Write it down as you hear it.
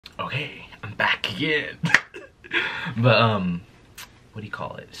Okay, I'm back again. But what do you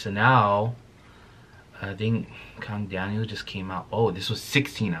call it? So now I think Kangdaniel just came out. Oh, this was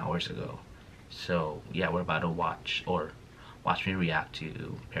 16 hours ago. So yeah, we're about to watch me react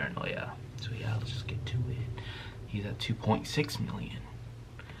to Paranoia. So yeah, let's just get to it. He's at 2.6 million.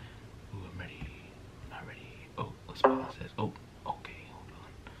 Ooh, I'm ready. Not ready. Oh, let's pause this. Oh, okay, hold on.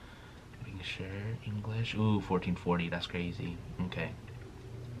 We can share English. Ooh, 1440. That's crazy. Okay.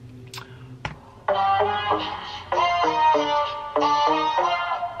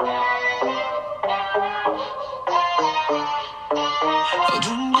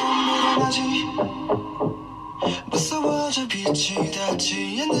 무서워져 빛이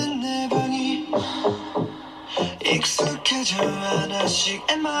닿지 않는 내 방이 익숙해져 하나씩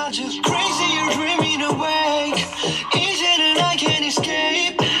Am I just crazy? You're dreaming awake 이제는 I can't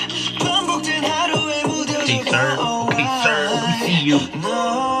escape 반복된 하루에 무뎌져 가 Okay, sir. Let me see you.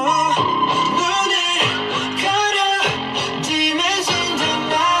 No 눈을 가려 demons in the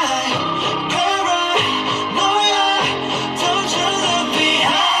night Paranoia Don't you look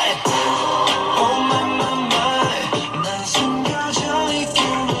behind Oh my my my 난 숨겨져 있길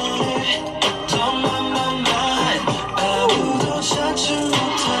원해 Don't my mind 아무도 찾지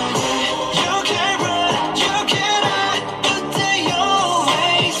못하게 You can run, you can hide But they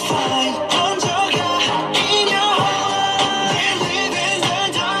always find 번져가 in your heart They live in the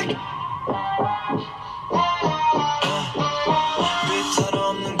dark 빛은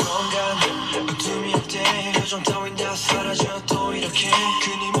없는 공간 어둠이 없대 표정 따윈 다 사라져 또 이렇게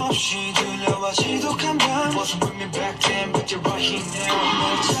끊임없이 들려와 지독한 밤 Wasn't bring me back then but you're right here now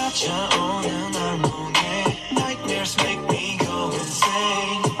날 찾아오는 알몸에 Nightmares make me go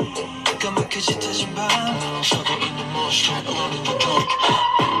insane 까맣게 짙어진 밤 멈춰고 있는 motion alone in the dark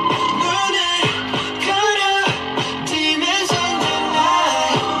눈을 가려 demons in the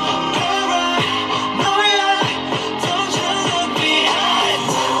night Paranoia Don't you look behind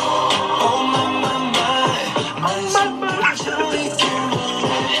Oh my my my 난 숨겨져 있길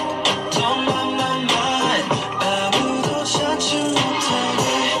원해 Don't my mind 아무도 찾지 못하게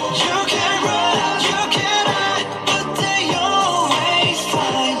You can run, you can hide But they always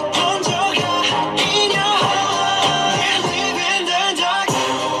find 번져가 in your heart They live in the dark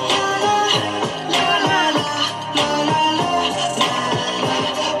La la la la la la la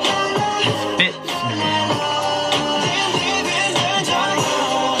Fits, man. They live in the dark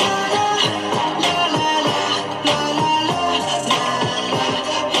La la la la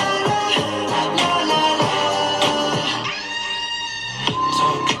la 더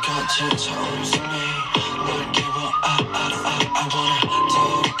끝까지 처음이니 널 깨워 I wanna 더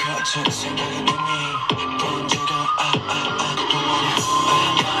끝까지 생각이 이미 번져가 don't wanna don't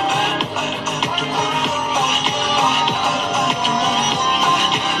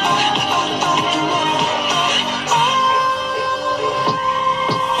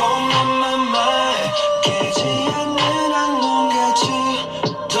Oh my my my 깨지 않는 악몽같이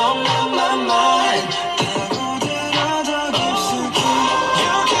Don't let my mind 파고들어 더 깊숙이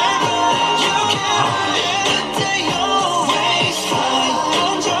You can run, you can hide But they always find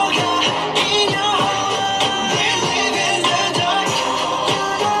번져가 in your heart They live in the dark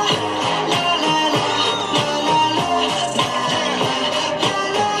La la la la la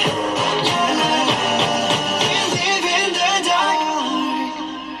They live in the dark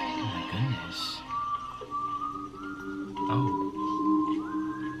Oh my goodness. Oh.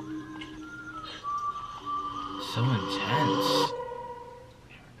 So intense.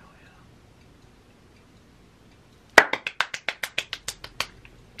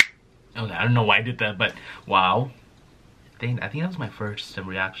 Okay, I don't know why I did that, but wow. I think that was my first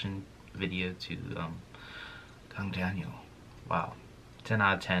reaction video to Kangdaniel. Wow. 10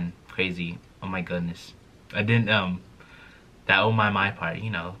 out of 10. Crazy. Oh my goodness. I didn't that oh my part, you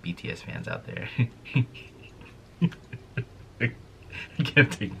know, BTS fans out there. I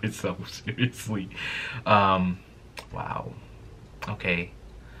can't take myself seriously. Wow. Okay.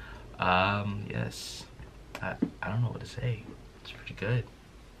 Yes. I don't know what to say. It's pretty good.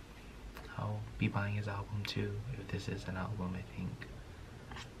 I'll be buying his album too, if this is an album, I think.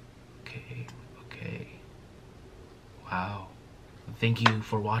 Okay, okay. Wow. Thank you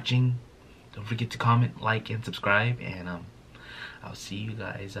for watching. Don't forget to comment, like, and subscribe, and I'll see you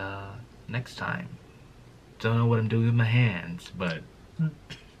guys next time. Don't know what I'm doing with my hands, but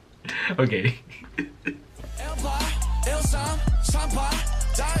okay.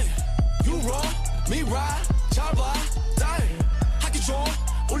 You wrong, me right, 잘 봐, die. 하기 좀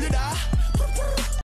올려라.